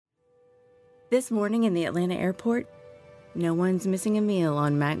This morning in the Atlanta airport, no one's missing a meal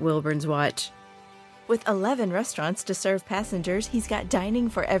on Mac Wilburn's watch. With 11 restaurants to serve passengers, he's got dining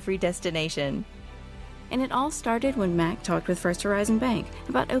for every destination. And it all started when Mac talked with First Horizon Bank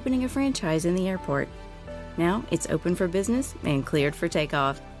about opening a franchise in the airport. Now it's open for business and cleared for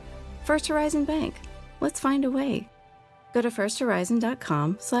takeoff. First Horizon Bank. Let's find a way. Go to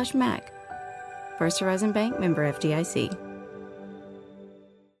firsthorizon.com/Mac. First Horizon Bank, member FDIC.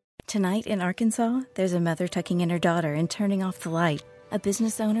 Tonight in Arkansas, there's a mother tucking in her daughter and turning off the light. A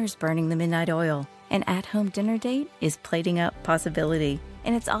business owner's burning the midnight oil. An at-home dinner date is plating up possibility.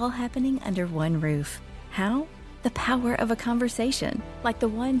 And it's all happening under one roof. How? The power of a conversation, like the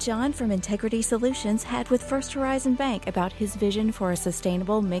one John from Integrity Solutions had with First Horizon Bank about his vision for a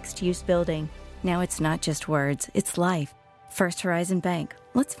sustainable mixed-use building. Now it's not just words, it's life. First Horizon Bank.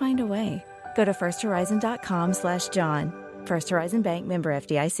 Let's find a way. Go to firsthorizon.com/John. First Horizon Bank, member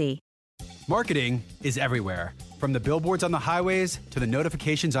FDIC. Marketing is everywhere. From the billboards on the highways to the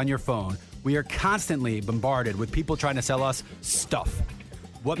notifications on your phone, we are constantly bombarded with people trying to sell us stuff.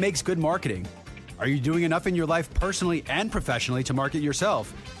 What makes good marketing? Are you doing enough in your life personally and professionally to market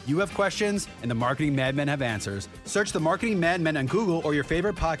yourself? You have questions, and the Marketing Madmen have answers. Search the Marketing Madmen on Google or your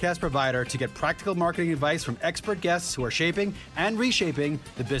favorite podcast provider to get practical marketing advice from expert guests who are shaping and reshaping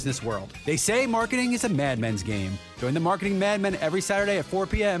the business world. They say marketing is a madman's game. Join the Marketing Madmen every Saturday at 4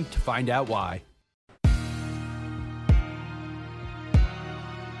 p.m. to find out why.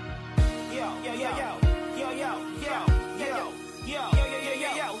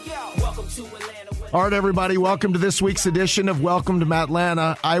 All right, everybody, welcome to this week's edition of Welcome to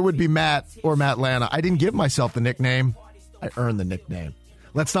Matlanta. I would be Matt or Matlanta. I didn't give myself the nickname. I earned the nickname.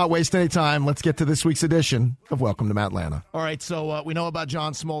 Let's not waste any time. Let's get to this week's edition of Welcome to Matlanta. All right, so we know about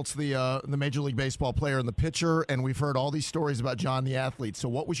John Smoltz, the Major League Baseball player and the pitcher, and we've heard all these stories about John the athlete. So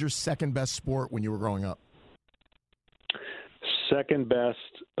what was your second best sport when you were growing up? Second best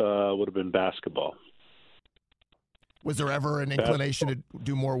would have been basketball. Was there ever an inclination to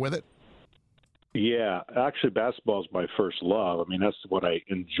do more with it? Yeah, actually, basketball is my first love. I mean, that's what I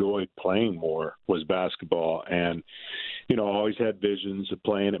enjoyed playing more was basketball. And, I always had visions of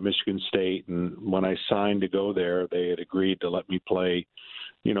playing at Michigan State. And when I signed to go there, they had agreed to let me play,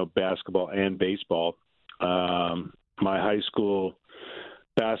 basketball and baseball. My high school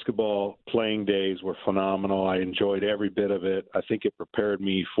basketball playing days were phenomenal. I enjoyed every bit of it. I think it prepared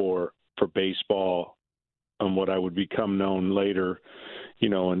me for baseball and what I would become known later,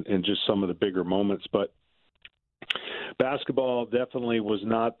 and just some of the bigger moments. But basketball definitely was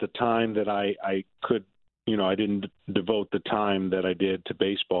not the time that I could, I didn't devote the time that I did to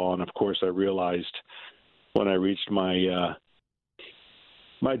baseball. And, of course, I realized when I reached my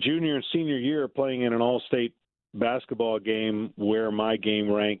my junior and senior year playing in an all-state basketball game where my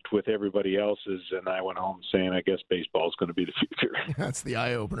game ranked with everybody else's, and I went home saying, I guess baseball is going to be the future. That's the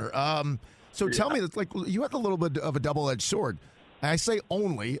eye-opener. So tell me, you had a little bit of a double-edged sword. I say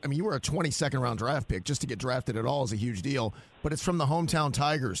only. I mean, you were a 22nd round draft pick. Just to get drafted at all is a huge deal. But it's from the hometown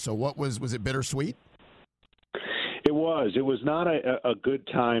Tigers. So what was it bittersweet? It was. It was not a good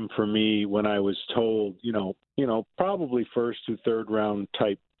time for me when I was told, probably first to third round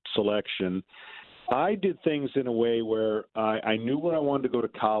type selection. I did things in a way where I knew where I wanted to go to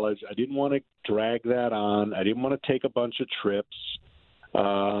college. I didn't want to drag that on. I didn't want to take a bunch of trips.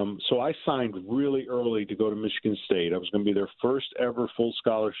 So I signed really early to go to Michigan State. I was going to be their first ever full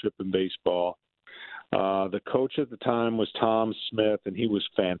scholarship in baseball. The coach at the time was Tom Smith, and he was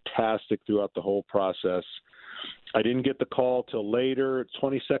fantastic throughout the whole process. I didn't get the call till later,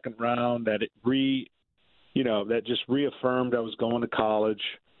 22nd round, that that just reaffirmed I was going to college.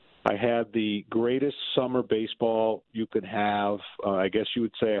 I had the greatest summer baseball you could have. I guess you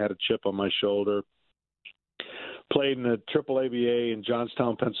would say I had a chip on my shoulder. Played in the AAA in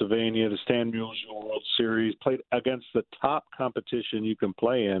Johnstown, Pennsylvania, the Stan Musial World Series, played against the top competition you can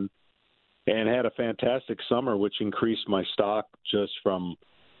play in, and had a fantastic summer, which increased my stock just from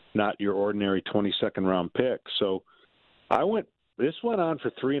not your ordinary 22nd round pick. So this went on for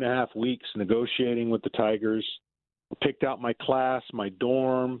 3.5 weeks negotiating with the Tigers, picked out my class, my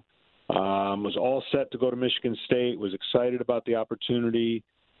dorm, was all set to go to Michigan State, was excited about the opportunity,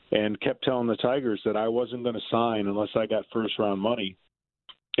 and kept telling the Tigers that I wasn't going to sign unless I got first-round money.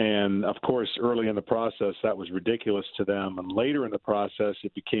 And, of course, early in the process, that was ridiculous to them. And later in the process,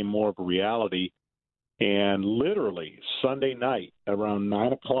 it became more of a reality. And literally Sunday night around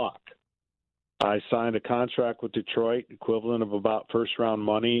 9 o'clock, I signed a contract with Detroit, equivalent of about first-round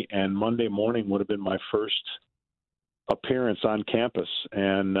money, and Monday morning would have been my first appearance on campus.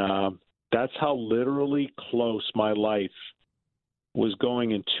 And that's how literally close my life was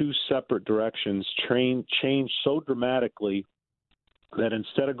going in two separate directions, changed so dramatically that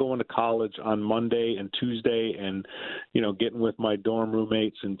instead of going to college on Monday and Tuesday and, getting with my dorm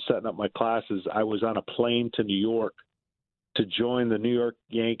roommates and setting up my classes, I was on a plane to New York to join the New York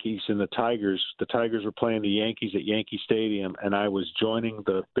Yankees and the Tigers. The Tigers were playing the Yankees at Yankee Stadium, and I was joining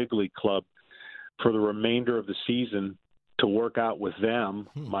the big league club for the remainder of the season to work out with them,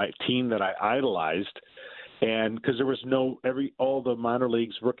 my team that I idolized. And because there was all the minor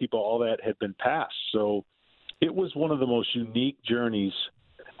leagues, rookie ball, all that had been passed. So it was one of the most unique journeys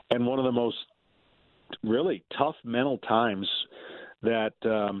and one of the most really tough mental times that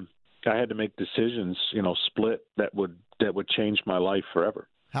I had to make decisions, split that would change my life forever.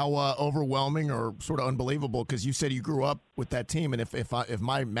 How overwhelming or sort of unbelievable, because you said you grew up with that team, and if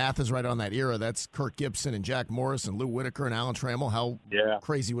my math is right on that era, that's Kirk Gibson and Jack Morris and Lou Whitaker and Alan Trammell. How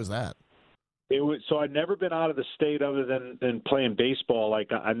crazy was that? It was, so I'd never been out of the state other than playing baseball.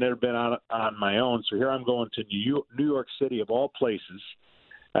 Like, I'd never been on my own. So here I'm going to New York City, of all places.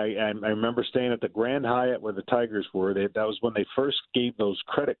 I remember staying at the Grand Hyatt where the Tigers were. That was when they first gave those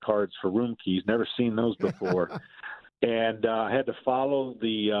credit cards for room keys. Never seen those before. And I had to follow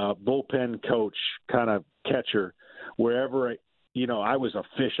the bullpen coach, kind of catcher, wherever, I was a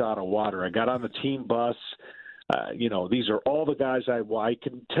fish out of water. I got on the team bus. These are all the guys I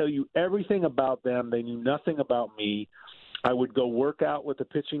can tell you everything about them. They knew nothing about me. I would go work out with the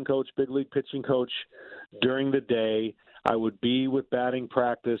pitching coach, big league pitching coach, during the day. I would be with batting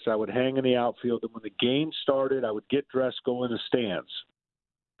practice. I would hang in the outfield. And when the game started, I would get dressed, go in the stands.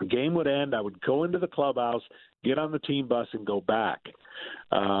 The game would end. I would go into the clubhouse, get on the team bus, and go back.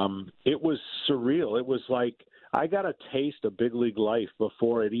 It was surreal. It was like I got a taste of big league life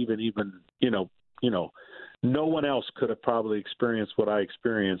before it even no one else could have probably experienced what I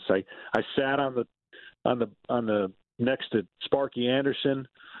experienced. I sat on the next to Sparky Anderson.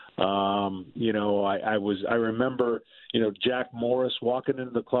 I remember, Jack Morris walking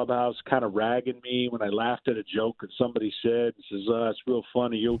into the clubhouse, kind of ragging me when I laughed at a joke that somebody said. He says, "It's real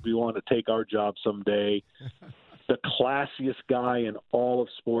funny. You'll be wanting to take our job someday." The classiest guy in all of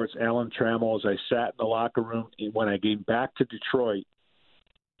sports, Alan Trammell, as I sat in the locker room when I came back to Detroit.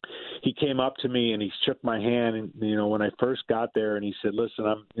 He came up to me and he shook my hand, and when I first got there, and he said, "Listen,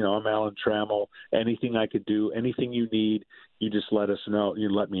 I'm Alan Trammell. Anything I could do, anything you need, you just let us know. You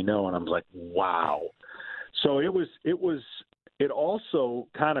let me know." And I'm like, wow. So it also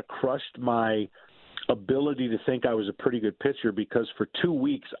kind of crushed my ability to think I was a pretty good pitcher, because for 2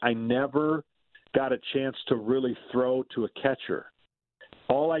 weeks I never got a chance to really throw to a catcher.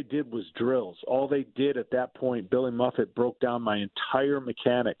 All I did was drills. All they did at that point, Billy Muffet broke down my entire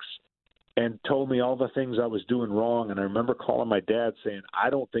mechanics and told me all the things I was doing wrong. And I remember calling my dad saying, "I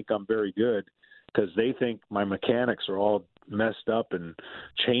don't think I'm very good," because they think my mechanics are all messed up and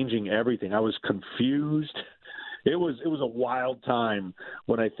changing everything. I was confused. It was a wild time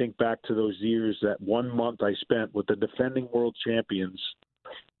when I think back to those years, that 1 month I spent with the defending world champions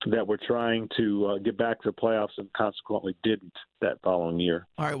that were trying to get back to the playoffs and consequently didn't that following year.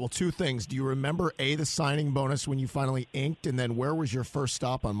 All right, well, two things. Do you remember, the signing bonus when you finally inked, and then where was your first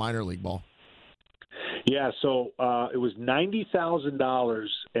stop on minor league ball? Yeah, so it was $90,000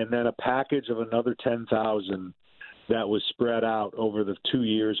 and then a package of another $10,000 that was spread out over the 2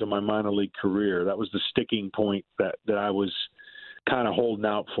 years of my minor league career. That was the sticking point that I was kind of holding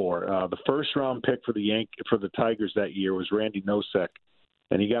out for. The first-round pick for the Tigers that year was Randy Nosek,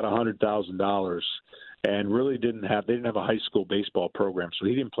 and he got $100,000, and really didn't have a high school baseball program, so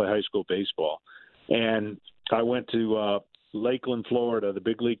he didn't play high school baseball. And I went to Lakeland, Florida, the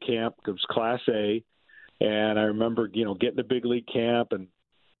big league camp. It was Class A, and I remember, getting to big league camp, and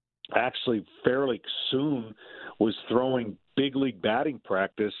actually fairly soon was throwing big league batting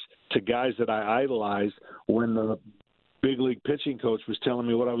practice to guys that I idolized, when the big league pitching coach was telling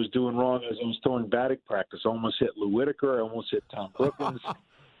me what I was doing wrong as I was throwing batting practice. I almost hit Lou Whitaker. I almost hit Tom Brookins.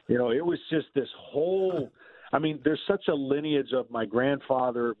 It was just this whole – there's such a lineage of my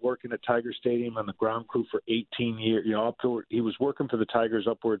grandfather working at Tiger Stadium on the ground crew for 18 years. He was working for the Tigers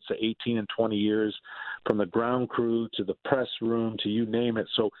upwards to 18 and 20 years, from the ground crew to the press room to you name it.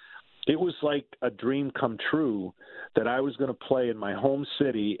 So it was like a dream come true that I was going to play in my home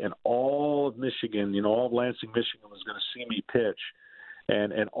city, and all of Michigan, all of Lansing, Michigan was going to see me pitch.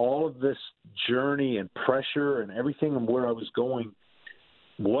 And all of this journey and pressure and everything and where I was going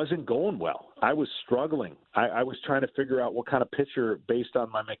wasn't going well. I was struggling. I was trying to figure out what kind of pitcher, based on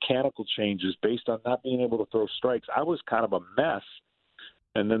my mechanical changes, based on not being able to throw strikes. I was kind of a mess.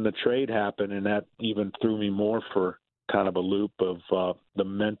 And then the trade happened, and that even threw me more for kind of a loop of the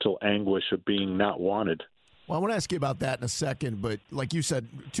mental anguish of being not wanted. Well, I want to ask you about that in a second, but like you said,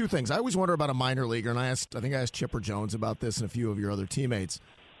 two things. I always wonder about a minor leaguer, and I think I asked Chipper Jones about this and a few of your other teammates.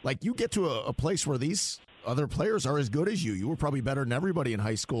 Like, you get to a place where these other players are as good as you. You were probably better than everybody in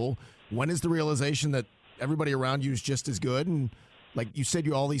high school. When is the realization that everybody around you is just as good? And like you said,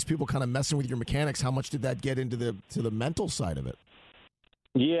 all these people kind of messing with your mechanics. How much did that get into the mental side of it?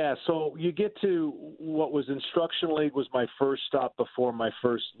 Yeah, so you get to what was Instruction League was my first stop before my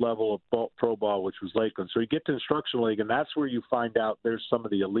first level of pro ball, which was Lakeland. So you get to Instruction League, and that's where you find out there's some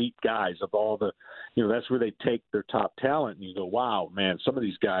of the elite guys of all the, that's where they take their top talent, and you go, wow, man, some of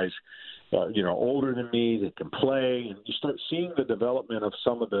these guys, older than me, they can play, and you start seeing the development of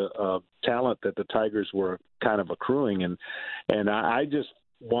some of the talent that the Tigers were kind of accruing, and I just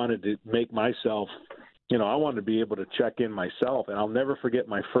wanted to make myself – I wanted to be able to check in myself, and I'll never forget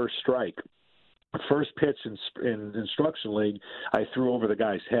my first strike. First pitch in Instruction League, I threw over the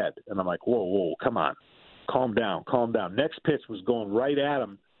guy's head, and I'm like, whoa, come on. Calm down. Next pitch was going right at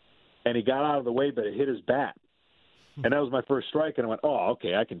him, and he got out of the way, but it hit his bat. And that was my first strike, and I went, oh,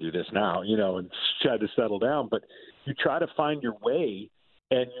 okay, I can do this now, and tried to settle down. But you try to find your way,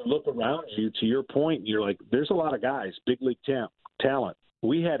 and you look around you, to your point, you're like, there's a lot of guys, big league talent.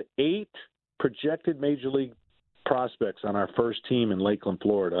 We had 8 projected major league prospects on our first team in Lakeland,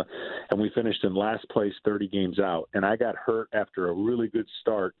 Florida, and we finished in last place 30 games out. And I got hurt after a really good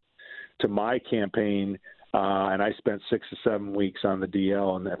start to my campaign, and I spent 6 to 7 weeks on the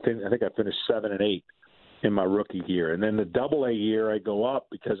DL, and I think I finished 7 and 8 in my rookie year. And then the AA year, I go up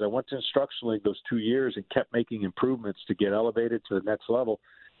because I went to Instruction League those 2 years and kept making improvements to get elevated to the next level.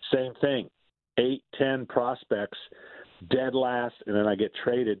 Same thing, 8, 10 prospects, dead last, and then I get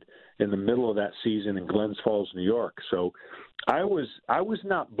traded in the middle of that season in Glens Falls, New York. So I was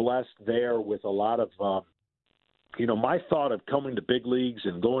not blessed there with a lot of, my thought of coming to big leagues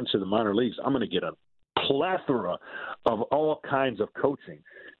and going to the minor leagues, I'm going to get a plethora of all kinds of coaching.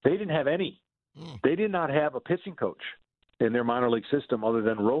 They didn't have any. They did not have a pitching coach in their minor league system other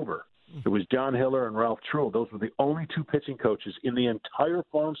than Rover. It was John Hiller and Ralph Truhl. Those were the only 2 pitching coaches in the entire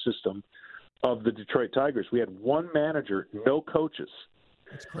farm system of the Detroit Tigers. We had 1 manager, no coaches.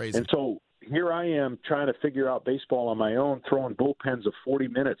 That's crazy. And so here I am trying to figure out baseball on my own, throwing bullpens of 40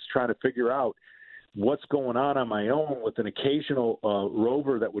 minutes, trying to figure out what's going on my own with an occasional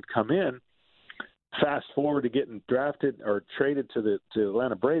rover that would come in. Fast forward to getting drafted or traded to the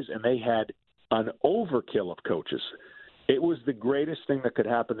Atlanta Braves, and they had an overkill of coaches. It was the greatest thing that could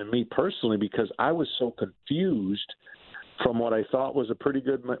happen to me personally because I was so confused from what I thought was a pretty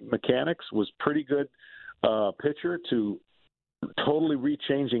good mechanics, was pretty good pitcher, to totally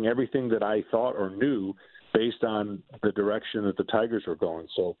rechanging everything that I thought or knew based on the direction that the Tigers were going.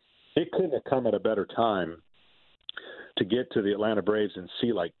 So it couldn't have come at a better time to get to the Atlanta Braves and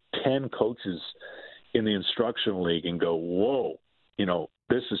see like 10 coaches in the Instruction League and go, whoa,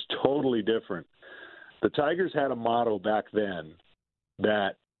 this is totally different. The Tigers had a motto back then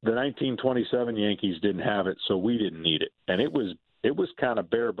that the 1927 Yankees didn't have it, so we didn't need it. And it was kind of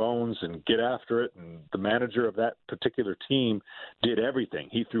bare bones and get after it, and the manager of that particular team did everything.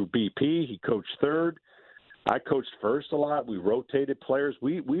 He threw BP, he coached third. I coached first a lot. We rotated players.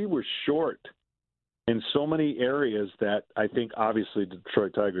 We were short in so many areas that I think obviously the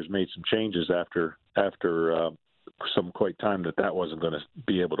Detroit Tigers made some changes after some quite time that wasn't going to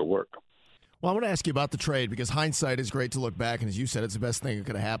be able to work. Well, I want to ask you about the trade because hindsight is great to look back, and as you said, it's the best thing that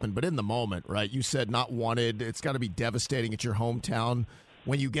could have happened. But in the moment, right, you said not wanted. It's got to be devastating at your hometown.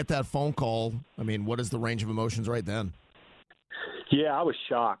 When you get that phone call, I mean, what is the range of emotions right then? Yeah, I was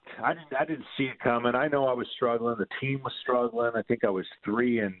shocked. I didn't see it coming. I know I was struggling. The team was struggling. I think I was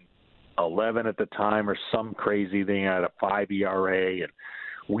 3-11 at the time or some crazy thing. I had a 5 ERA, and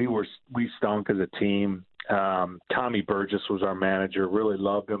we stunk as a team. Tommy Burgess was our manager, really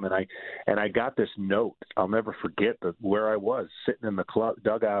loved him, and I got this note. I'll never forget where I was sitting in the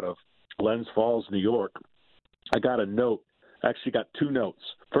dugout of Glens Falls, New York. I got a note. I actually got 2 notes.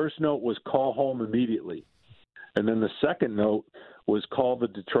 First note was call home immediately, and then the second note was call the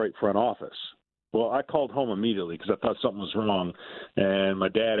Detroit front office. Well, I called home immediately because I thought something was wrong, and my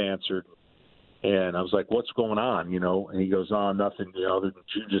dad answered. And I was like, what's going on, And he goes, oh, nothing,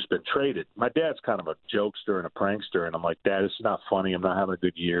 you've just been traded. My dad's kind of a jokester and a prankster, and I'm like, Dad, it's not funny. I'm not having a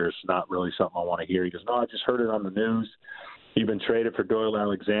good year. It's not really something I want to hear. He goes, no, I just heard it on the news. You've been traded for Doyle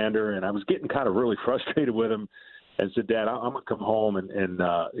Alexander. And I was getting kind of really frustrated with him and said, Dad, I'm going to come home and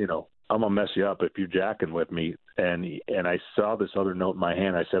I'm going to mess you up if you're jacking with me. And I saw this other note in my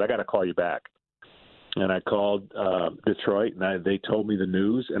hand. I said, I got to call you back. And I called Detroit, and they told me the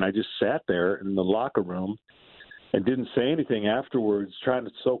news, and I just sat there in the locker room and didn't say anything afterwards, trying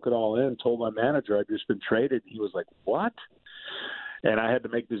to soak it all in, told my manager I'd just been traded. He was like, what? And I had to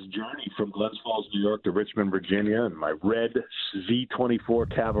make this journey from Glens Falls, New York to Richmond, Virginia, in my red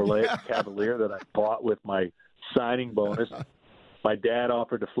Z24 Cavalier that I bought with my signing bonus. My dad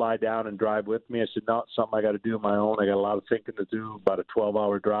offered to fly down and drive with me. I said, no, it's something I got to do on my own. I got a lot of thinking to do, about a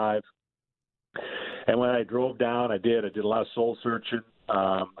 12-hour drive. And when I drove down, I did a lot of soul searching.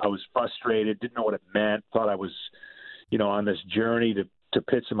 I was frustrated, didn't know what it meant, thought I was, on this journey to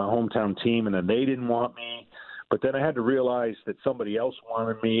pitch in my hometown team, and then they didn't want me. But then I had to realize that somebody else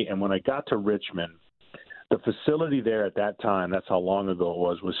wanted me. And when I got to Richmond, the facility there at that time, that's how long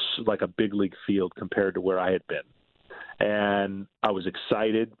ago it was like a big league field compared to where I had been. And I was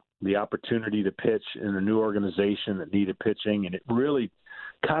excited, the opportunity to pitch in a new organization that needed pitching, and it really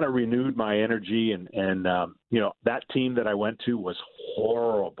kind of renewed my energy. And that team that I went to was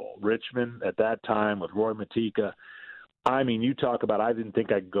horrible. Richmond at that time with Roy Matika. I mean, you talk about I didn't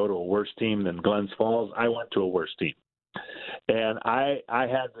think I could go to a worse team than Glens Falls. I went to a worse team. And I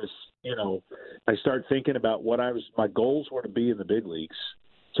had this, I started thinking about my goals were to be in the big leagues.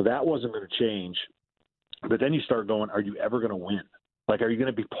 So that wasn't going to change. But then you start going, are you ever going to win? Like, are you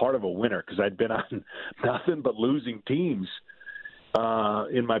going to be part of a winner? Because I'd been on nothing but losing teams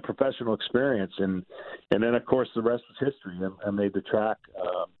in my professional experience. And then, of course, the rest is history. I made the track,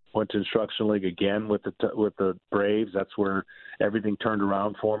 went to Instructional League again with the Braves. That's where everything turned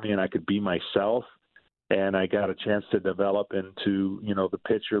around for me, and I could be myself. And I got a chance to develop into, the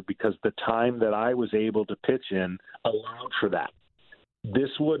pitcher, because the time that I was able to pitch in allowed for that. This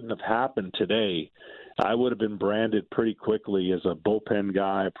wouldn't have happened today. I would have been branded pretty quickly as a bullpen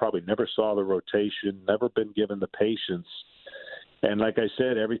guy. I probably never saw the rotation, never been given the patience. And like I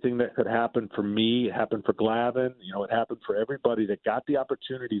said, everything that could happen for me, it happened for Glavine. It happened for everybody that got the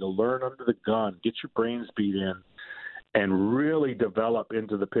opportunity to learn under the gun, get your brains beat in, and really develop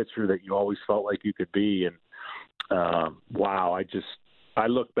into the pitcher that you always felt like you could be. And wow, I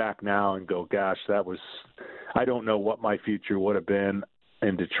look back now and go, gosh, I don't know what my future would have been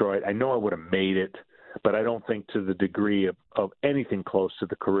in Detroit. I know I would have made it, but I don't think to the degree of anything close to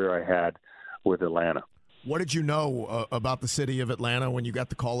the career I had with Atlanta. What did you know about the city of Atlanta when you got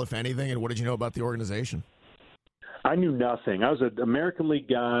the call, if anything, and what did you know about the organization? I knew nothing. I was an American League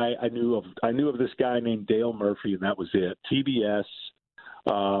guy. I knew of this guy named Dale Murphy, and that was it. TBS.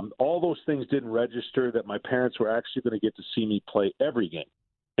 All those things didn't register that my parents were actually going to get to see me play every game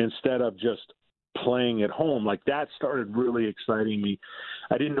instead of just playing at home. Like, that started really exciting me.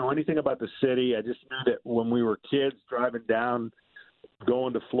 I didn't know anything about the city. I just knew that when we were kids driving down,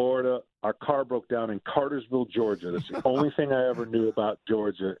 going to Florida, our car broke down in Cartersville, Georgia. That's the only thing I ever knew about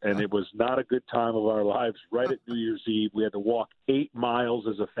Georgia, and it was not a good time of our lives. Right at New Year's Eve, we had to walk 8 miles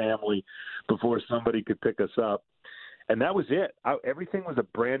as a family before somebody could pick us up. And that was it. Everything was a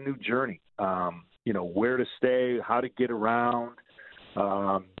brand new journey. Where to stay, how to get around.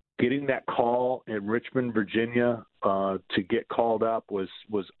 Getting that call in Richmond, Virginia, to get called up was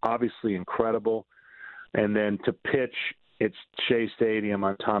obviously incredible. And then to pitch at Shea Stadium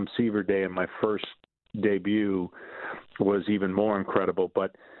on Tom Seaver Day in my first debut was even more incredible.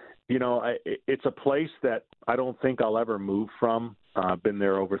 But, it's a place that I don't think I'll ever move from. I've been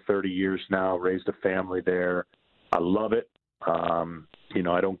there over 30 years now, raised a family there. I love it.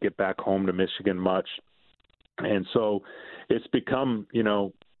 I don't get back home to Michigan much. And so it's become,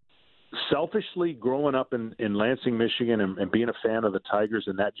 selfishly growing up in Lansing, Michigan, and being a fan of the Tigers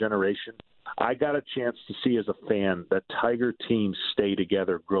in that generation, I got a chance to see as a fan that Tiger teams stay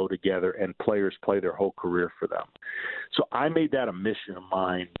together, grow together, and players play their whole career for them. So I made that a mission of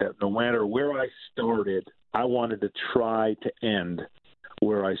mine, that no matter where I started, I wanted to try to end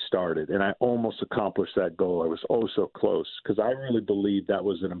where I started. And I almost accomplished that goal. I was so close, because I really believe that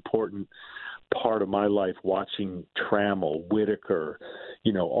was an important part of my life, watching Trammell, Whitaker,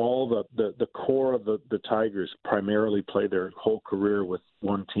 all the core of the Tigers primarily play their whole career with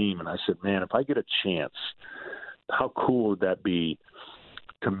one team. And I said, man, if I get a chance, how cool would that be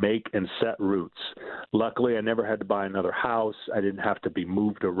to make and set roots? Luckily, I never had to buy another house. I didn't have to be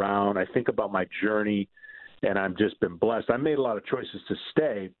moved around. I think about my journey, and I've just been blessed. I made a lot of choices to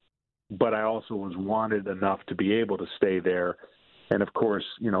stay, but I also was wanted enough to be able to stay there. And, of course,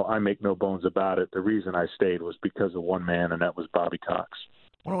 I make no bones about it. The reason I stayed was because of one man, and that was Bobby Cox.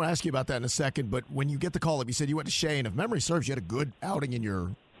 I want to ask you about that in a second, but when you get the call up, you said you went to Shea, and if memory serves, you had a good outing in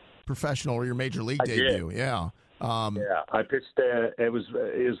your professional or your major league debut. Did. Yeah. I pitched. It was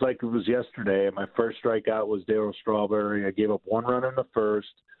like it was yesterday. My first strikeout was Darryl Strawberry. I gave up one run in the first.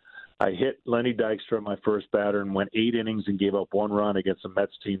 I hit Lenny Dykstra, my first batter, and went 8 innings and gave up 1 run against a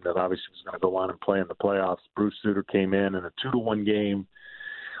Mets team that obviously was going to go on and play in the playoffs. Bruce Sutter came in a 2-1 game.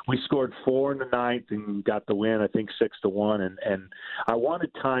 We scored 4 in the ninth and got the win, I think 6-1. And I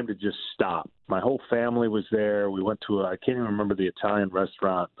wanted time to just stop. My whole family was there. We went to I can't even remember the Italian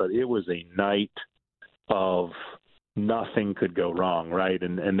restaurant, but it was a night of nothing could go wrong, right?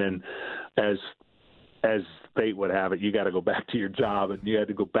 And then as fate would have it, you got to go back to your job, and you had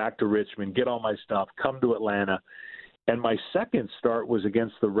to go back to Richmond, get all my stuff, come to Atlanta. And my second start was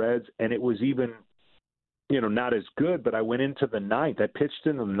against the Reds, and it was even, not as good, but I went into the ninth. I pitched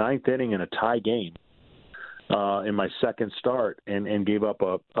in the ninth inning in a tie game in my second start and gave up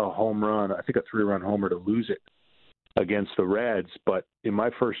a home run, I think a 3-run homer to lose it against the Reds. But in my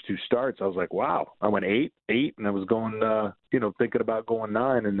first 2 starts, I was like, wow. I went 8, and I was going, thinking about going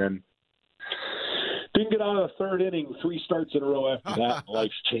 9, and then didn't get out of the third inning, 3 starts in a row after that.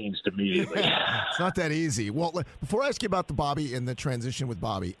 Life's changed immediately. It's not that easy. Well, before I ask you about the Bobby and the transition with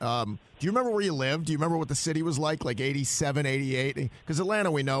Bobby, do you remember where you lived? Do you remember what the city was like 87, 88? Because Atlanta,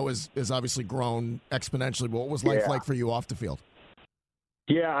 we know, is obviously grown exponentially. But what was life like for you off the field?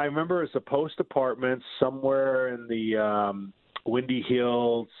 Yeah, I remember it's a post apartment somewhere in the Windy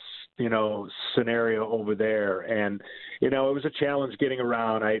Hills, scenario over there. And, it was a challenge getting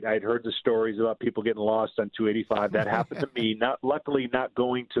around. I'd heard the stories about people getting lost on 285. That happened to me, luckily not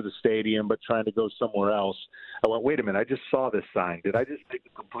going to the stadium, but trying to go somewhere else. I went, wait a minute, I just saw this sign. Did I just make a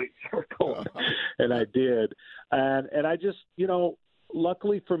complete circle? And I did. And I just,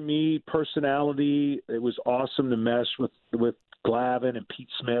 luckily for me, personality, it was awesome to mess with Glavine and Pete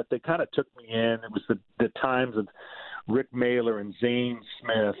Smith. They kind of took me in. It was the times of Rick Mailer and Zane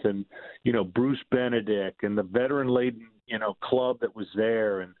Smith and, Bruce Benedict and the veteran-laden, club that was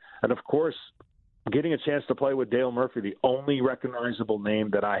there. And of course, getting a chance to play with Dale Murphy, the only recognizable name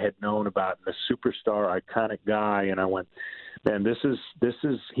that I had known about, the superstar, iconic guy. And I went, man,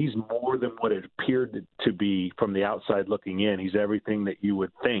 he's more than what it appeared to be from the outside looking in. He's everything that you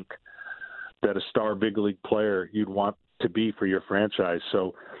would think that a star big league player you'd want to be for your franchise.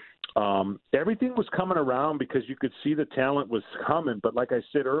 So, everything was coming around because you could see the talent was coming. But like I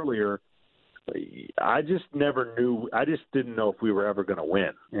said earlier, I just never knew. I just didn't know if we were ever going to win.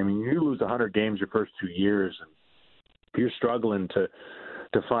 I mean, you lose 100 games your first 2 years, and you're struggling to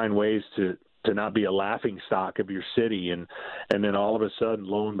find ways to not be a laughing stock of your city. And then all of a sudden,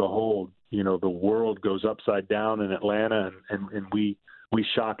 lo and behold, the world goes upside down in Atlanta, and we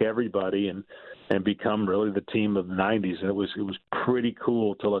shock everybody and become really the team of the 90s. And it was pretty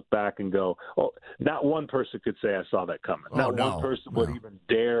cool to look back and go, oh, not one person could say I saw that coming. One person would even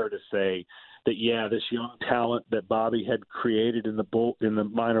dare to say that, this young talent that Bobby had created in the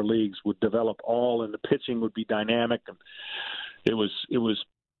minor leagues would develop all, and the pitching would be dynamic. And it was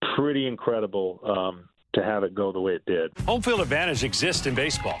pretty incredible to have it go the way it did. Home field advantage exists in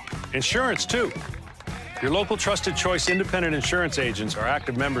baseball. Insurance, too. Your local Trusted Choice independent insurance agents are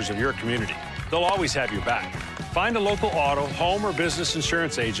active members of your community. They'll always have your back. Find a local auto, home, or business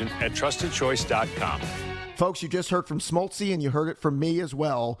insurance agent at TrustedChoice.com. Folks, you just heard from Smoltzy, and you heard it from me as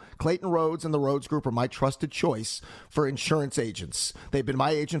well. Clayton Rhodes and the Rhodes Group are my trusted choice for insurance agents. They've been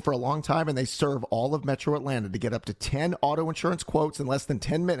my agent for a long time, and they serve all of Metro Atlanta. To get up to 10 auto insurance quotes in less than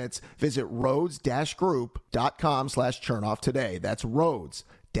 10 minutes, visit Rhodes-Group.com/Chernoff today. That's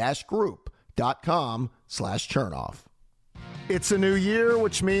Rhodes-Group.com/Chernoff. It's a new year,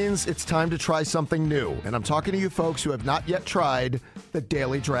 which means it's time to try something new. And I'm talking to you folks who have not yet tried the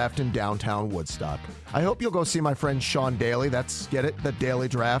Daily Draft in downtown Woodstock. I hope you'll go see my friend Sean Daly. Get it? The Daily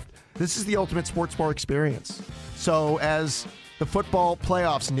Draft. This is the ultimate sports bar experience. So as the football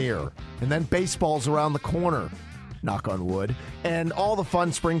playoffs near, and then baseball's around the corner, knock on wood, and all the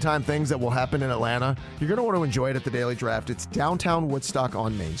fun springtime things that will happen in Atlanta, you're going to want to enjoy it at the Daily Draft. It's downtown Woodstock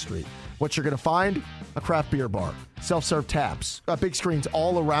on Main Street. What you're going to find? A craft beer bar, self-serve taps, big screens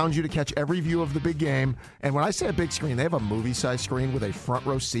all around you to catch every view of the big game. And when I say a big screen, they have a movie-sized screen with a front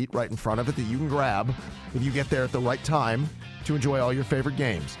row seat right in front of it that you can grab if you get there at the right time to enjoy all your favorite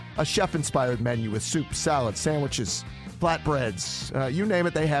games. A chef-inspired menu with soup, salad, sandwiches, flatbreads, you name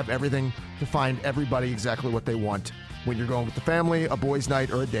it, they have everything to find everybody exactly what they want when you're going with the family, a boys' night,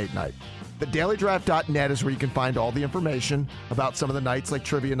 or a date night. TheDailyDraft.net is where you can find all the information about some of the nights like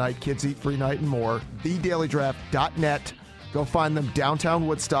Trivia Night, Kids Eat Free Night, and more. TheDailyDraft.net. Go find them downtown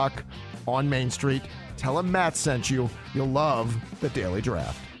Woodstock on Main Street. Tell them Matt sent you. You'll love the Daily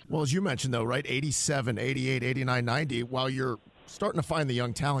Draft. Well, as you mentioned, though, right, 87, 88, 89, 90, while you're starting to find the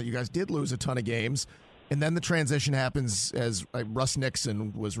young talent, you guys did lose a ton of games. And then the transition happens as Russ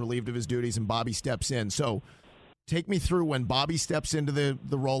Nixon was relieved of his duties and Bobby steps in. So take me through when Bobby steps into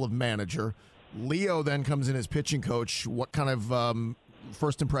the role of manager. Leo then comes in as pitching coach. What kind of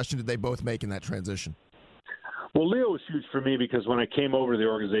first impression did they both make in that transition? Well, Leo was huge for me because when I came over to the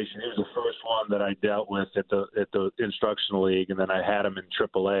organization, he was the first one that I dealt with at the instructional league, and then I had him in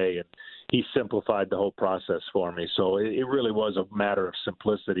AAA, and he simplified the whole process for me. So it really was a matter of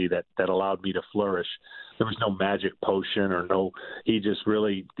simplicity that allowed me to flourish. There was no magic potion he just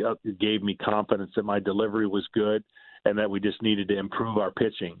really gave me confidence that my delivery was good and that we just needed to improve our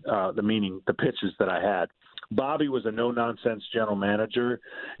pitching, the pitches that I had. Bobby was a no-nonsense general manager.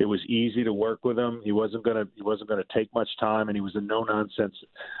 It was easy to work with him. He wasn't going to take much time, and he was a no-nonsense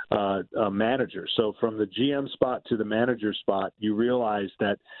manager. So from the GM spot to the manager spot, you realize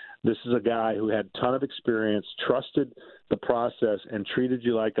that this is a guy who had a ton of experience, trusted the process, and treated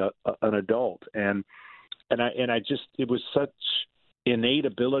you like an adult. And it was such innate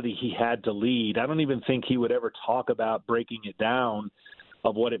ability he had to lead. I don't even think he would ever talk about breaking it down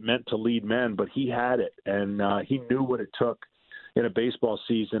of what it meant to lead men, but he had it, and he knew what it took in a baseball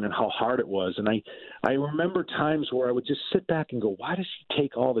season and how hard it was. And I remember times where I would just sit back and go, why does he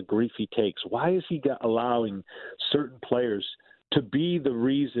take all the grief he takes? Why is he allowing certain players to be the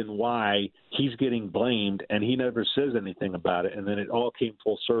reason why he's getting blamed, and he never says anything about it? And then it all came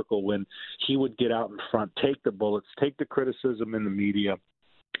full circle when he would get out in front, take the bullets, take the criticism in the media,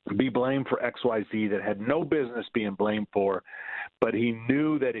 be blamed for XYZ that had no business being blamed for, but he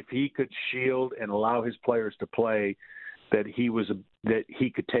knew that if he could shield and allow his players to play, that he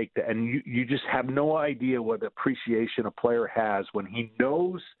could take that. And you just have no idea what appreciation a player has when he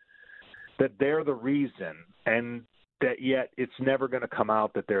knows that they're the reason, and that yet it's never going to come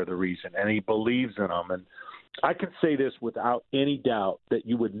out that they're the reason, and he believes in them. And I can say this without any doubt, that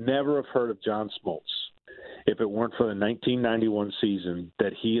you would never have heard of John Smoltz if it weren't for the 1991 season,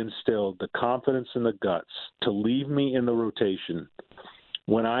 that he instilled the confidence and the guts to leave me in the rotation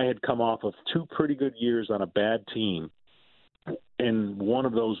when I had come off of 2 pretty good years on a bad team. And one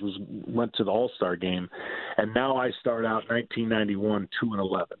of those went to the All-Star game. And now I start out 1991,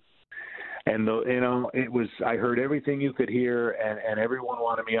 2-11. And it was, I heard everything you could hear, and everyone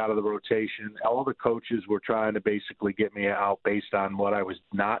wanted me out of the rotation. All the coaches were trying to basically get me out based on what I was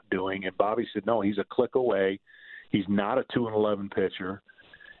not doing. And Bobby said, no, he's a click away. He's not a 2-11 pitcher.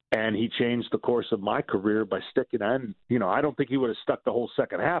 And he changed the course of my career by sticking on. I don't think he would have stuck the whole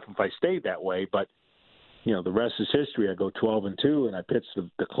second half if I stayed that way, but the rest is history. I go 12-2, and I pitched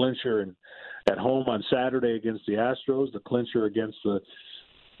the clincher at home on Saturday against the Astros, the clincher against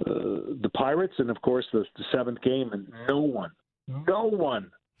the Pirates, and of course the 7th game, and no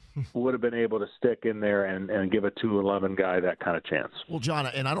one would have been able to stick in there and give a 2-11 guy that kind of chance. Well, John,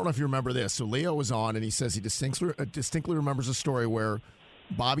 and I don't know if you remember this. So Leo was on, and he says he distinctly remembers a story where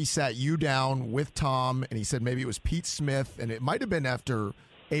Bobby sat you down with Tom, and he said maybe it was Pete Smith, and it might have been after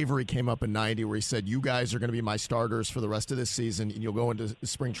Avery came up in 90, where he said, you guys are going to be my starters for the rest of this season, and you'll go into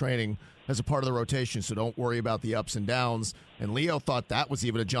spring training as a part of the rotation, so don't worry about the ups and downs. And Leo thought that was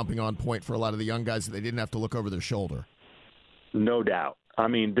even a jumping on point for a lot of the young guys, that they didn't have to look over their shoulder. No doubt. I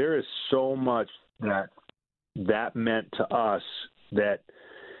mean, there is so much that meant to us that,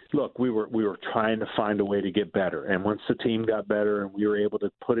 look, we were trying to find a way to get better. And once the team got better and we were able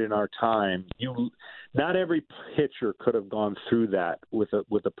to put in our time, not every pitcher could have gone through that with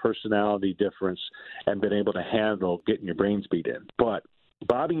a personality difference and been able to handle getting your brains beat in. But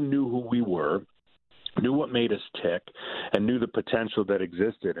Bobby knew who we were, knew what made us tick, and knew the potential that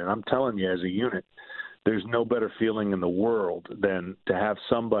existed. And I'm telling you, as a unit, there's no better feeling in the world than to have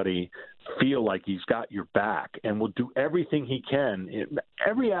somebody feel like he's got your back and will do everything he can.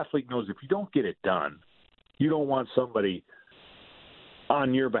 Every athlete knows if you don't get it done, you don't want somebody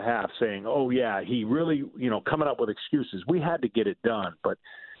on your behalf saying, oh, yeah, he really, coming up with excuses. We had to get it done, but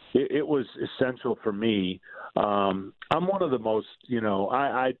it was essential for me. I'm one of the most,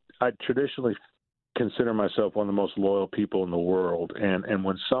 I traditionally consider myself one of the most loyal people in the world. And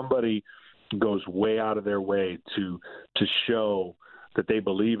when somebody goes way out of their way to show that they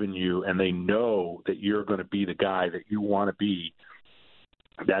believe in you and they know that you're going to be the guy that you want to be,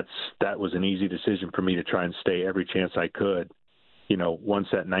 that was an easy decision for me to try and stay every chance I could. Once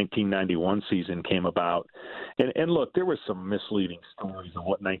that 1991 season came about. And look, there were some misleading stories of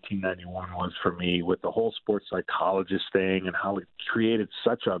what 1991 was for me with the whole sports psychologist thing and how it created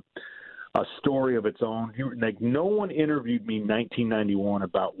such a story of its own. No one interviewed me in 1991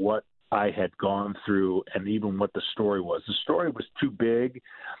 about what I had gone through and even what the story was. The story was too big,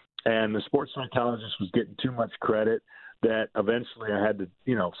 and the sports psychologist was getting too much credit. that eventually I had to,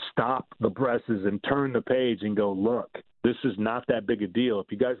 stop the presses and turn the page and go, look, this is not that big a deal. If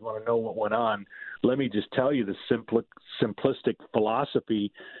you guys want to know what went on, let me just tell you the simplistic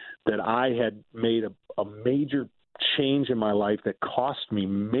philosophy that I had made a major change in my life that cost me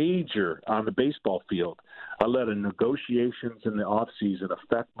major on the baseball field. I let the negotiations in the offseason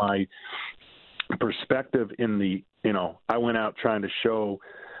affect my perspective in the, I went out trying to show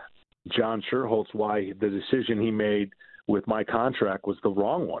John Schuerholz why the decision he made with my contract was the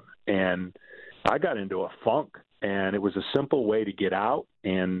wrong one. And I got into a funk, and it was a simple way to get out.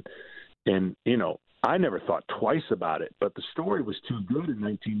 And I never thought twice about it, but the story was too good in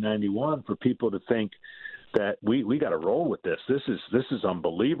 1991 for people to think that we got to roll with this. This is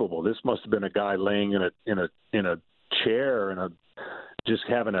unbelievable. This must have been a guy laying in a chair and just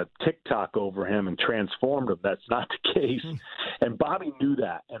having a TikTok over him and transformed him. That's not the case. And Bobby knew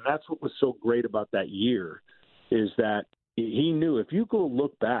that. And that's what was so great about that year, is that he knew, if you go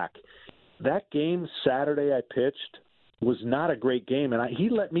look back, that game Saturday I pitched was not a great game. And he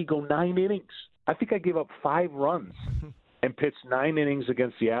let me go 9 innings. I think I gave up 5 runs and pitched 9 innings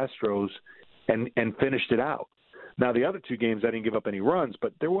against the Astros and finished it out. Now, the other 2 games, I didn't give up any runs,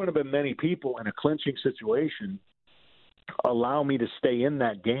 but there wouldn't have been many people in a clinching situation allow me to stay in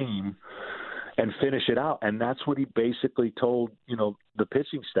that game and finish it out. And that's what he basically told, the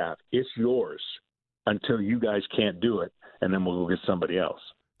pitching staff. It's yours until you guys can't do it, and then we'll go get somebody else.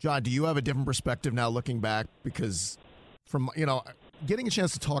 John, do you have a different perspective now looking back? Because from, getting a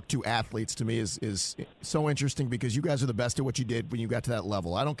chance to talk to athletes to me is so interesting, because you guys are the best at what you did when you got to that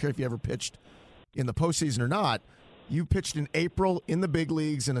level. I don't care if you ever pitched in the postseason or not. You pitched in April in the big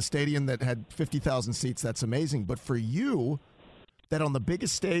leagues in a stadium that had 50,000 seats. That's amazing. But for you, that on the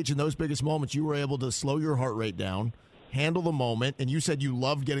biggest stage in those biggest moments, you were able to slow your heart rate down, handle the moment, and you said you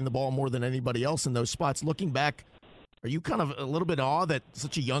loved getting the ball more than anybody else in those spots. Looking back, are you kind of a little bit awed that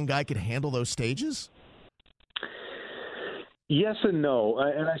such a young guy could handle those stages? Yes and no.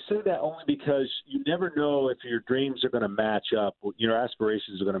 And I say that only because you never know if your dreams are going to match up, your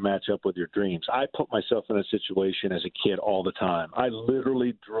aspirations are going to match up with your dreams. I put myself in a situation as a kid all the time. I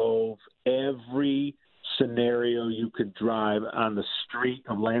literally drove every scenario you could drive on the street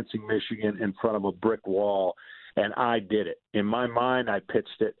of Lansing, Michigan, in front of a brick wall, and I did it. In my mind, I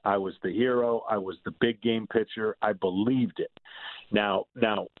pitched it. I was the hero. I was the big game pitcher. I believed it. Now,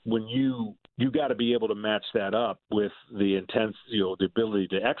 when you got to be able to match that up with the intense, the ability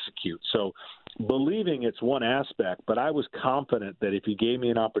to execute. So believing it's one aspect, but I was confident that if he gave me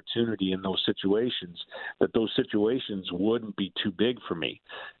an opportunity in those situations, that those situations wouldn't be too big for me.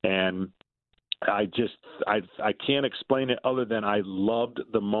 And I can't explain it other than I loved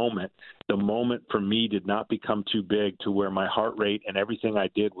the moment. The moment for me did not become too big to where my heart rate and everything I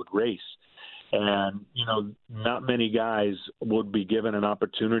did would race. And, not many guys would be given an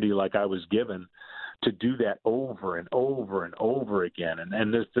opportunity like I was given to do that over and over and over again.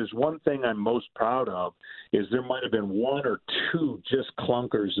 And there's one thing I'm most proud of, is there might have been 1 or 2 just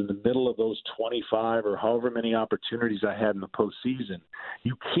clunkers in the middle of those 25 or however many opportunities I had in the postseason.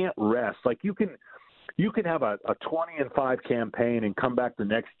 You can't rest. Like you can have a 20-5 campaign and come back the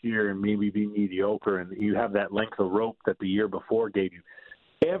next year and maybe be mediocre, and you have that length of rope that the year before gave you.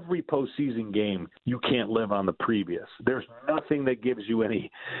 Every postseason game, you can't live on the previous. There's nothing that gives you any.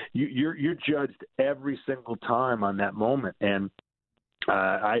 You're judged every single time on that moment, and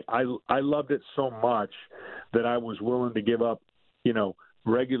I loved it so much that I was willing to give up,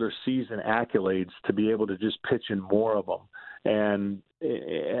 regular season accolades to be able to just pitch in more of them,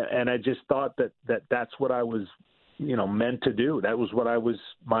 and I just thought that's what I was, meant to do. That was what I was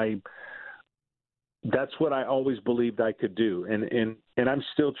That's what I always believed I could do. And I'm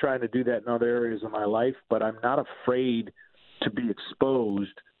still trying to do that in other areas of my life, but I'm not afraid to be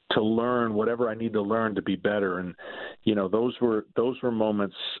exposed to learn whatever I need to learn to be better. And, those were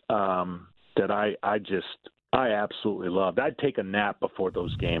moments that I absolutely loved. I'd take a nap before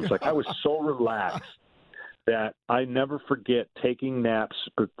those games. Like I was so relaxed that I never forget taking naps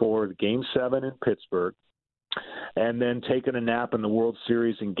before Game 7 in Pittsburgh, and then taking a nap in the World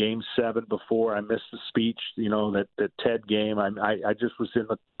Series in Game 7 before I missed the speech, that Ted game. I just was in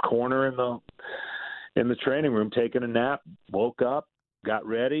the corner in the training room taking a nap, woke up, got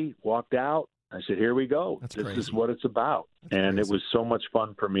ready, walked out. I said, here we go. This is what it's about. And it was so much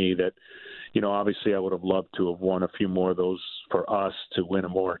fun for me that, obviously I would have loved to have won a few more of those for us to win a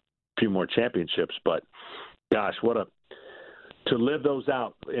few more championships. But gosh, to live those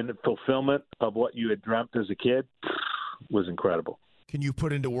out in the fulfillment of what you had dreamt as a kid was incredible. Can you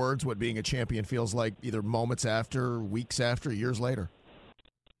put into words what being a champion feels like, either moments after, weeks after, years later?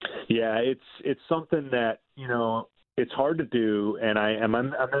 Yeah, it's something that, it's hard to do, and I'm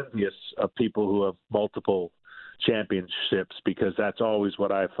envious of people who have multiple championships, because that's always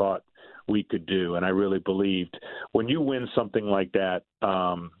what I thought we could do, and I really believed when you win something like that.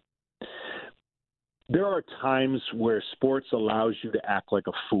 There are times where sports allows you to act like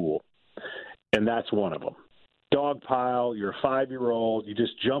a fool, and that's one of them. Dogpile, you're a 5-year-old, you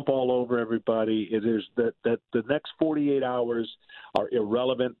just jump all over everybody. It is that the next 48 hours are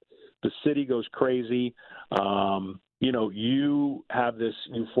irrelevant. The city goes crazy. You have this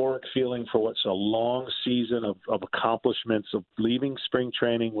euphoric feeling for what's a long season of accomplishments, of leaving spring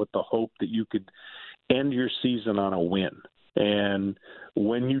training with the hope that you could end your season on a win. And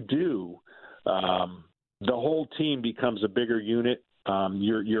when you do, the whole team becomes a bigger unit.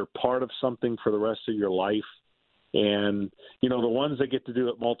 You're part of something for the rest of your life. And, the ones that get to do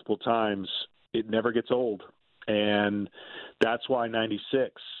it multiple times, it never gets old. And that's why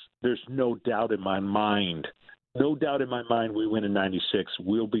 96, there's no doubt in my mind we win in 96.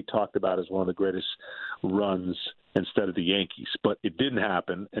 We'll be talked about as one of the greatest runs instead of the Yankees. But it didn't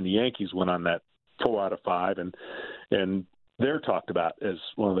happen, and the Yankees went on that 4 out of 5, and they're talked about as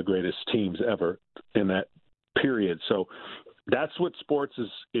one of the greatest teams ever in that period. So that's what sports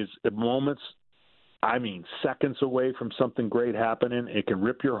is at moments, seconds away from something great happening. It can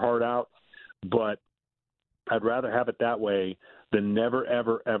rip your heart out, but I'd rather have it that way than never,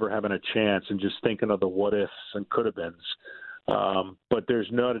 ever, ever having a chance and just thinking of the what ifs and could have beens. But there's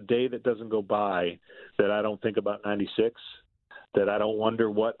not a day that doesn't go by that I don't think about 96, that I don't wonder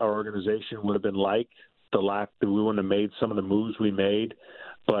what our organization would have been like, the lack that we wouldn't have made some of the moves we made.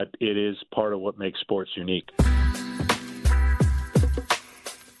 But it is part of what makes sports unique.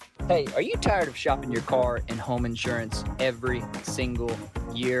 Hey, are you tired of shopping your car and home insurance every single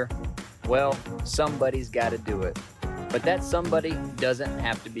year? Well, somebody's got to do it. But that somebody doesn't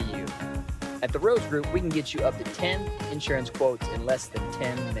have to be you. At the Rose Group, we can get you up to 10 insurance quotes in less than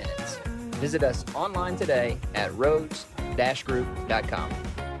 10 minutes. Visit us online today at rose-group.com.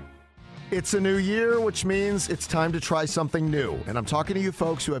 It's a new year, which means it's time to try something new. And I'm talking to you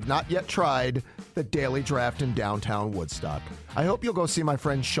folks who have not yet tried the Daily Draft in downtown Woodstock. I hope you'll go see my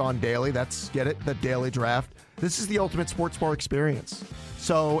friend Sean Daly. Get it? The Daily Draft. This is the ultimate sports bar experience.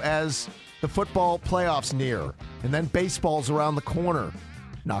 So as the football playoffs near, and then baseball's around the corner,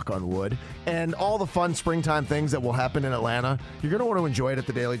 knock on wood, and all the fun springtime things that will happen in Atlanta, you're going to want to enjoy it at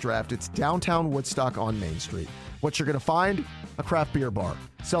the Daily Draft. It's downtown Woodstock on Main Street. What you're going to find? A craft beer bar,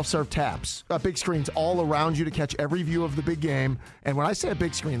 self-serve taps, big screens all around you to catch every view of the big game. And when I say a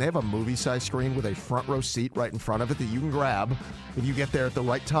big screen, they have a movie-sized screen with a front row seat right in front of it that you can grab if you get there at the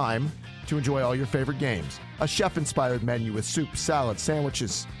right time to enjoy all your favorite games. A chef-inspired menu with soup, salad,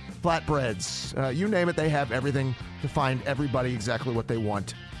 sandwiches, flatbreads, you name it, they have everything to find everybody exactly what they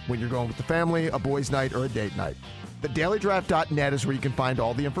want when you're going with the family, a boys' night, or a date night. TheDailyDraft.net is where you can find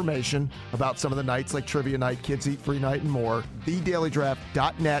all the information about some of the nights like Trivia Night, Kids Eat Free Night, and more.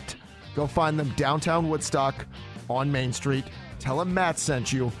 TheDailyDraft.net. Go find them downtown Woodstock on Main Street. Tell them Matt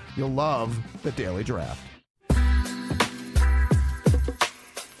sent you. You'll love the Daily Draft.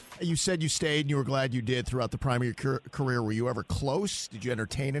 You said you stayed and you were glad you did throughout the prime of your career. Were you ever close? Did you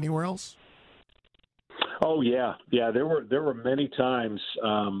entertain anywhere else? Oh, yeah. Yeah, there were many times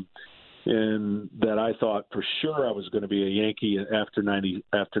in that I thought for sure I was going to be a Yankee after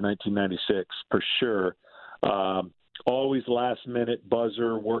 1996, for sure. Always last minute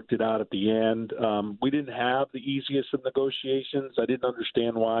buzzer, worked it out at the end. We didn't have the easiest of negotiations. I didn't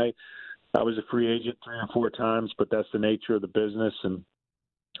understand why. I was a free agent 3 or 4 times, but that's the nature of the business. And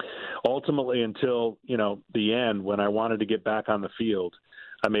ultimately, until the end, when I wanted to get back on the field,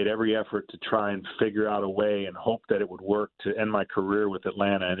 I made every effort to try and figure out a way and hope that it would work to end my career with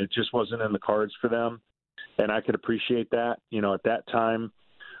Atlanta. And it just wasn't in the cards for them. And I could appreciate that. At that time,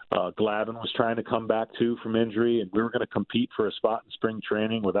 Glavine was trying to come back too from injury, and we were going to compete for a spot in spring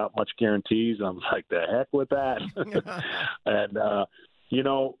training without much guarantees. I'm like, the heck with that. And,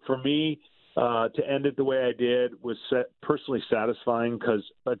 for me, to end it the way I did was personally satisfying, because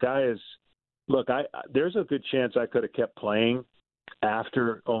a guy is, look, there's a good chance I could have kept playing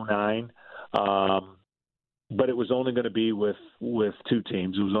after 2009, but it was only going to be with 2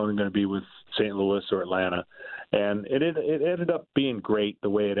 teams. It was only going to be with St. Louis or Atlanta, and it ended up being great the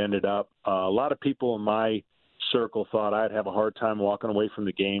way it ended up. A lot of people in my circle thought I'd have a hard time walking away from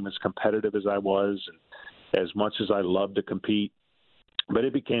the game, as competitive as I was and as much as I loved to compete. But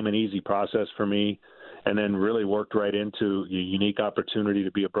it became an easy process for me, and then really worked right into a unique opportunity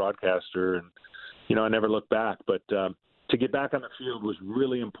to be a broadcaster. And, I never looked back. But to get back on the field was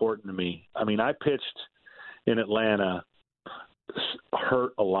really important to me. I mean, I pitched in Atlanta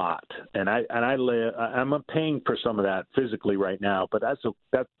hurt a lot, and I'm paying for some of that physically right now. But I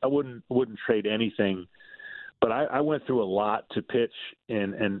wouldn't trade anything. But I went through a lot to pitch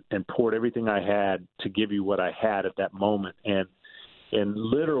and poured everything I had to give you what I had at that moment, and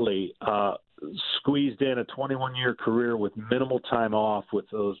literally squeezed in a 21-year career with minimal time off with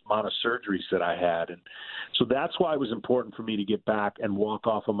those amount of surgeries that I had. And so that's why it was important for me to get back and walk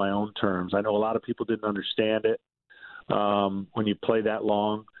off on my own terms. I know a lot of people didn't understand it when you play that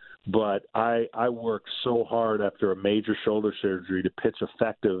long, but I worked so hard after a major shoulder surgery to pitch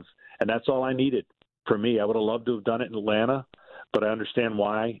effective, and that's all I needed. For me, I would have loved to have done it in Atlanta, but I understand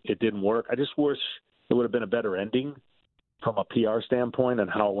why it didn't work. I just wish it would have been a better ending from a PR standpoint and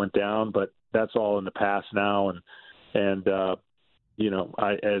how it went down, but that's all in the past now. And you know,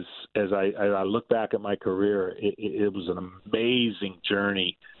 as I look back at my career, it was an amazing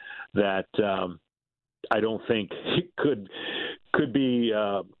journey that I don't think could be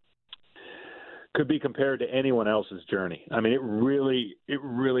compared to anyone else's journey. I mean, it really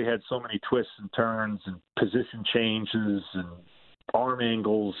had so many twists and turns and position changes and arm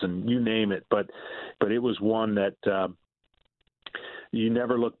angles and you name it. But it was one that you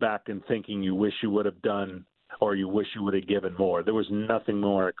never look back and thinking you wish you would have done or you wish you would have given more. There was nothing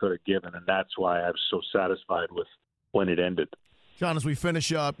more I could have given, and that's why I was so satisfied with when it ended. John, as we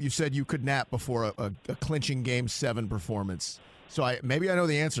finish up, you said you could nap before a clinching Game 7 performance. So maybe I know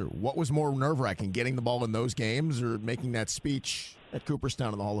the answer. What was more nerve-wracking, getting the ball in those games or making that speech at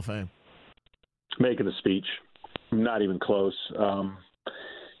Cooperstown in the Hall of Fame? Making the speech. Not even close.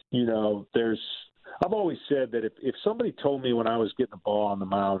 You know, I've always said that if somebody told me when I was getting the ball on the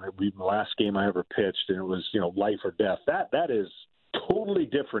mound, it would be the last game I ever pitched, and it was, you know, life or death, that is totally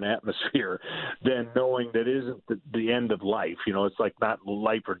different atmosphere than knowing that isn't the end of life. You know, it's like not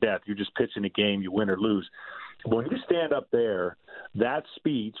life or death. You're just pitching a game, you win or lose. When you stand up there, that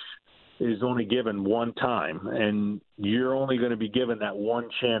speech is only given one time, and you're only going to be given that one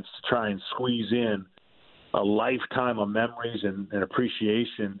chance to try and squeeze in a lifetime of memories and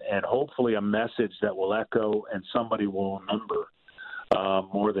appreciation, and hopefully a message that will echo and somebody will remember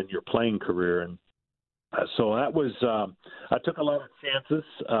more than your playing career. And so that was I took a lot of chances,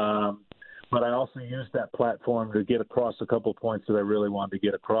 but I also used that platform to get across a couple of points that I really wanted to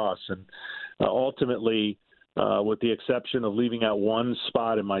get across. And ultimately, with the exception of leaving out one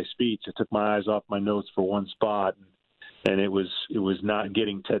spot in my speech, I took my eyes off my notes for one spot, and it was not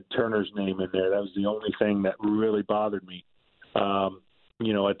getting Ted Turner's name in there. That was the only thing that really bothered me.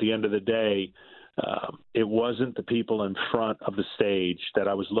 You know, at the end of the day, it wasn't the people in front of the stage that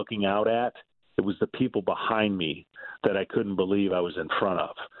I was looking out at. It was the people behind me that I couldn't believe I was in front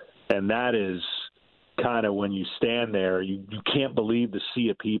of. And that is kind of when you stand there, you can't believe the sea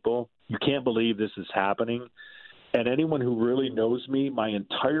of people. You can't believe this is happening. And anyone who really knows me, my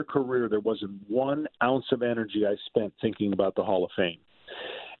entire career, there wasn't 1 ounce of energy I spent thinking about the Hall of Fame.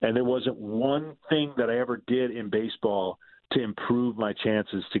 And there wasn't one thing that I ever did in baseball to improve my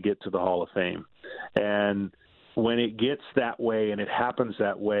chances to get to the Hall of Fame. And when it gets that way and it happens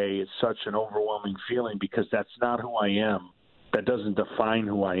that way, it's such an overwhelming feeling because that's not who I am. That doesn't define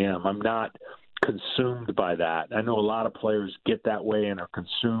who I am. I'm not consumed by that. I know a lot of players get that way and are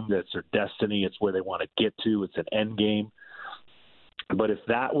consumed. It's their destiny. It's where they want to get to. It's an end game. But if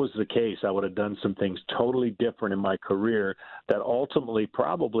that was the case, I would have done some things totally different in my career that ultimately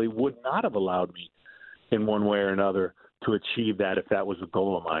probably would not have allowed me in one way or another to achieve that if that was a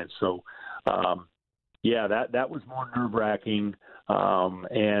goal of mine. So, yeah, that was more nerve-wracking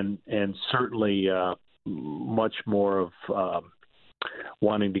and certainly much more of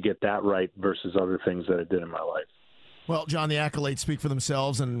wanting to get that right versus other things that I did in my life. Well, John, the accolades speak for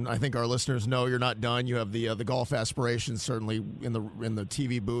themselves, and I think our listeners know you're not done. You have the golf aspirations, certainly in the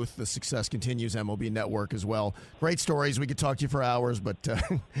TV booth. The success continues, MLB Network as well. Great stories. We could talk to you for hours, but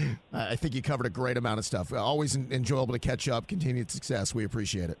I think you covered a great amount of stuff. Always enjoyable to catch up. Continued success. We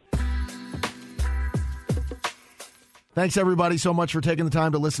appreciate it. Thanks, everybody, so much for taking the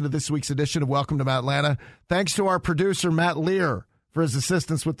time to listen to this week's edition of Welcome to Matlanta. Thanks to our producer, Matt Lear, for his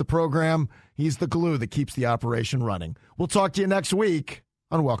assistance with the program. He's the glue that keeps the operation running. We'll talk to you next week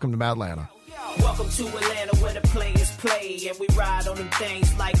on Welcome to Matlanta. Welcome to Atlanta where the players play and we ride on them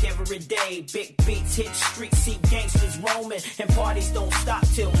things like every day. Big beats hit streets, see gangsters roaming, and parties don't stop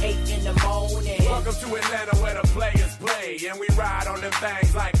till 8 in the morning. Welcome to Atlanta where the players play and we ride on them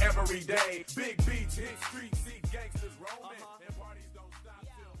things like every day. Big beats hit streets, see gangsters roaming.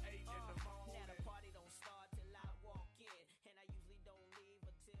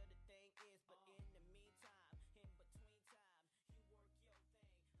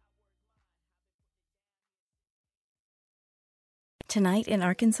 Tonight in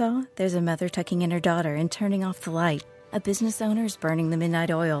Arkansas, there's a mother tucking in her daughter and turning off the light. A business owner is burning the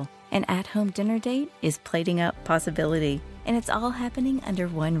midnight oil. An at-home dinner date is plating up possibility. And it's all happening under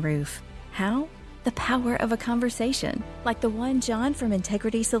one roof. How? The power of a conversation, like the one John from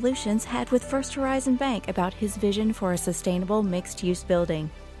Integrity Solutions had with First Horizon Bank about his vision for a sustainable mixed-use building.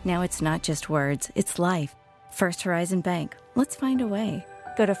 Now it's not just words, it's life. First Horizon Bank. Let's find a way.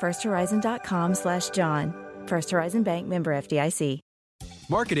 Go to firsthorizon.com/John. First Horizon Bank, member FDIC.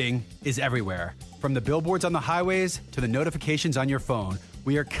 Marketing is everywhere. From the billboards on the highways to the notifications on your phone,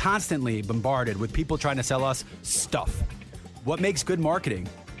 we are constantly bombarded with people trying to sell us stuff. What makes good marketing?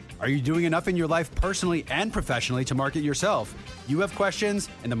 Are you doing enough in your life personally and professionally to market yourself? You have questions,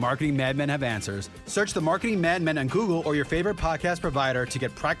 and the Marketing Madmen have answers. Search the Marketing Madmen on Google or your favorite podcast provider to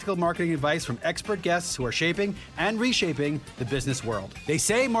get practical marketing advice from expert guests who are shaping and reshaping the business world. They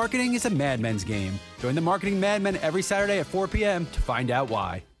say marketing is a madman's game. Join the Marketing Madmen every Saturday at 4 p.m. to find out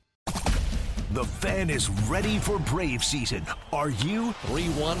why. The Fan is ready for Brave season. Are you?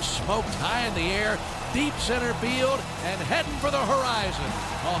 3-1 smoked high in the air, deep center field, and heading for the horizon.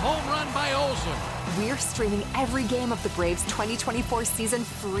 A home run by Olsen. We're streaming every game of the Braves 2024 season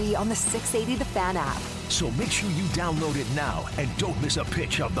free on the 680 The Fan app. So make sure you download it now and don't miss a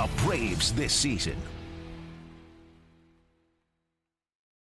pitch of the Braves this season.